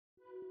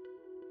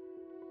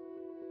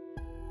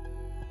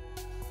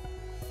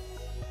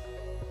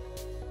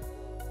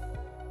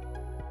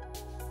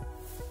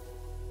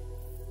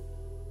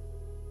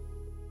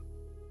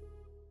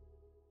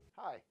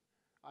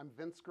I'm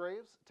Vince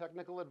Graves,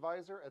 Technical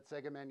Advisor at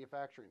Seaga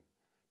Manufacturing.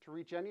 To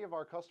reach any of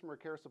our customer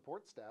care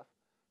support staff,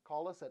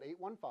 call us at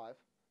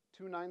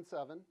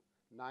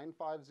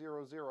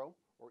 815-297-9500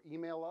 or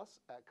email us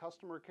at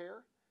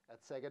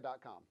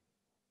customercare@seaga.com.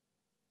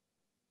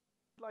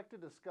 I'd like to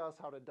discuss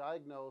how to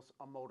diagnose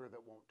a motor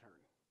that won't turn.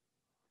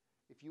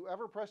 If you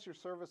ever press your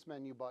service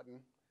menu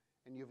button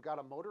and you've got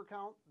a motor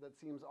count that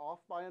seems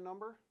off by a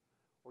number,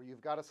 or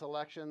you've got a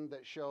selection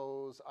that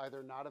shows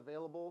either not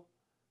available,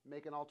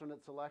 make an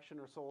alternate selection,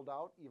 or sold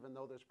out even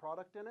though there's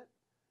product in it,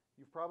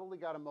 you've probably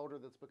got a motor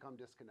that's become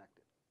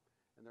disconnected.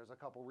 And there's a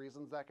couple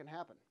reasons that can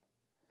happen.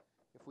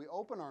 If we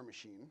open our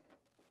machine,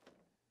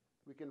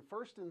 we can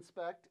first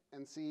inspect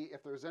and see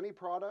if there's any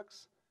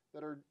products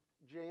that are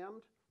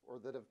jammed or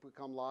that have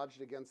become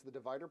lodged against the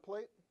divider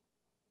plate.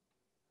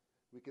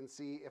 We can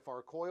see if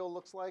our coil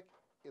looks like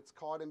it's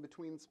caught in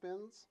between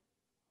spins.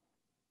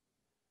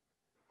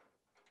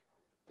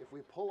 If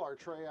we pull our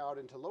tray out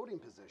into loading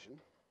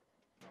position,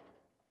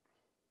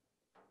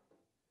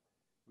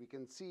 we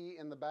can see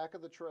in the back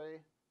of the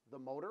tray the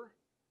motor,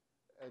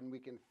 and we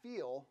can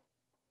feel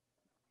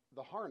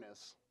the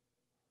harness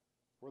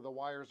where the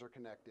wires are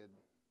connected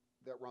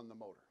that run the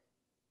motor.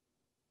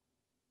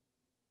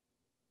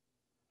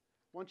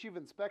 Once you've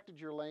inspected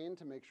your lane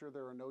to make sure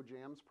there are no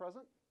jams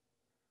present,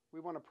 we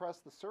want to press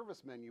the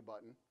service menu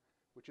button,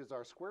 which is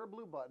our square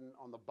blue button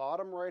on the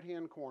bottom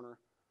right-hand corner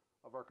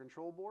of our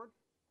control board,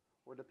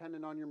 or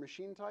depending on your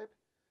machine type,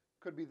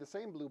 could be the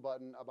same blue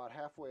button about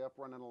halfway up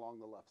running along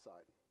the left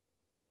side.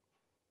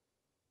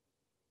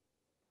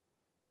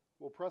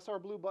 We'll press our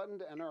blue button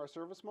to enter our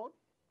service mode.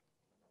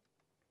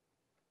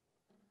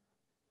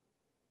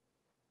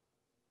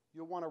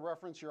 You'll want to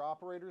reference your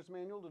operator's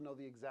manual to know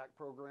the exact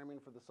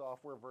programming for the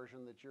software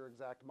version that your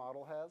exact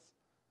model has.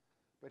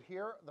 But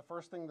here, the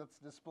first thing that's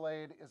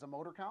displayed is a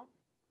motor count.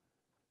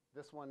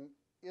 This one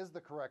is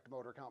the correct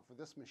motor count for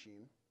this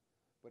machine,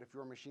 but if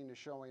your machine is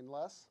showing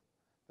less,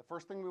 the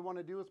first thing we want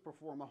to do is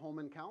perform a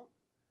Hohmann count.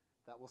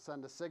 That will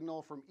send a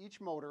signal from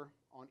each motor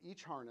on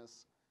each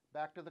harness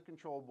back to the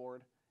control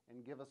board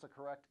and give us a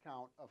correct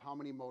count of how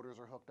many motors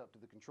are hooked up to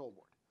the control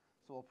board.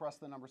 So we'll press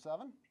the number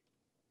 7.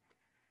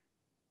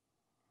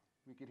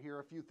 We could hear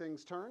a few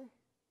things turn.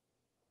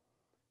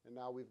 And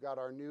now we've got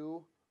our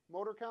new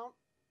motor count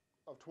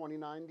of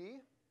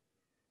 29D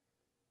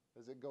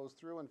as it goes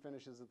through and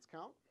finishes its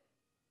count.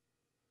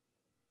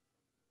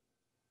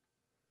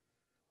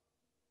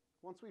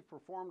 Once we've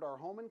performed our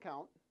Hohmann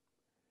count,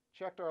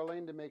 checked our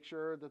lane to make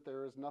sure that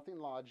there is nothing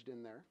lodged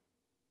in there,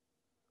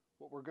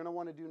 what we're going to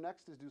want to do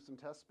next is do some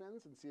test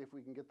spins and see if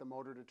we can get the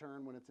motor to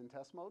turn when it's in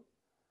test mode.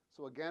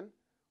 So again,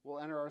 we'll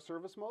enter our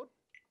service mode.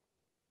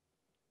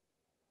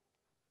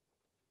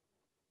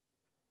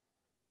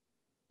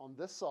 On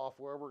this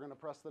software, we're going to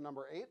press the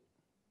number 8.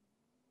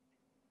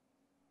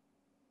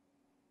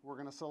 We're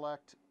going to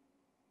select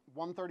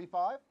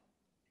 135.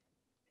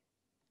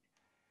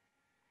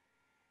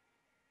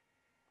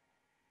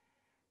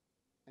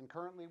 And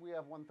currently we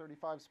have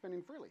 135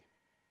 spinning freely.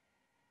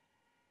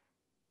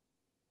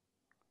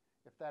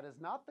 If that is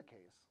not the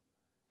case,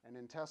 and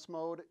in test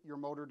mode your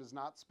motor does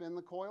not spin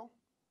the coil,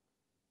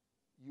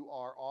 you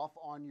are off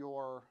on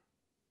your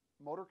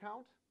motor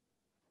count,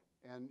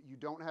 and you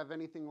don't have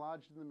anything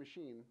lodged in the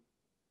machine.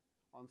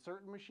 On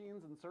certain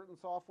machines and certain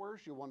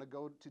softwares, you'll want to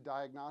go to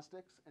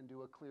Diagnostics and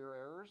do a clear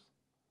errors.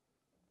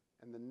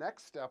 And the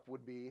next step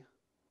would be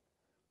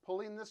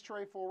pulling this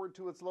tray forward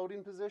to its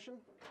loading position,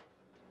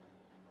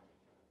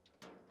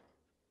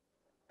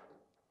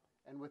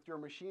 and with your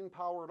machine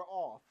powered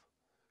off,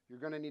 you're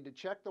going to need to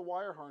check the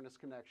wire harness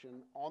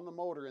connection on the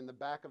motor in the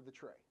back of the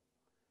tray.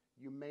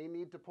 You may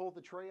need to pull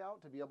the tray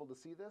out to be able to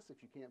see this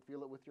if you can't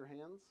feel it with your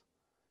hands.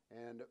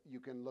 And you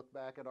can look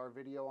back at our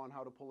video on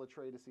how to pull a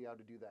tray to see how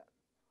to do that.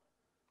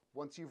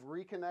 Once you've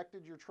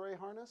reconnected your tray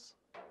harness,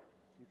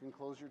 you can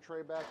close your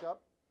tray back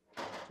up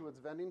to its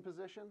vending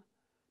position,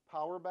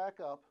 power back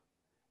up,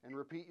 and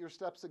repeat your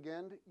steps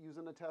again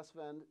using a test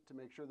vend to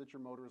make sure that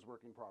your motor is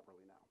working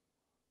properly now.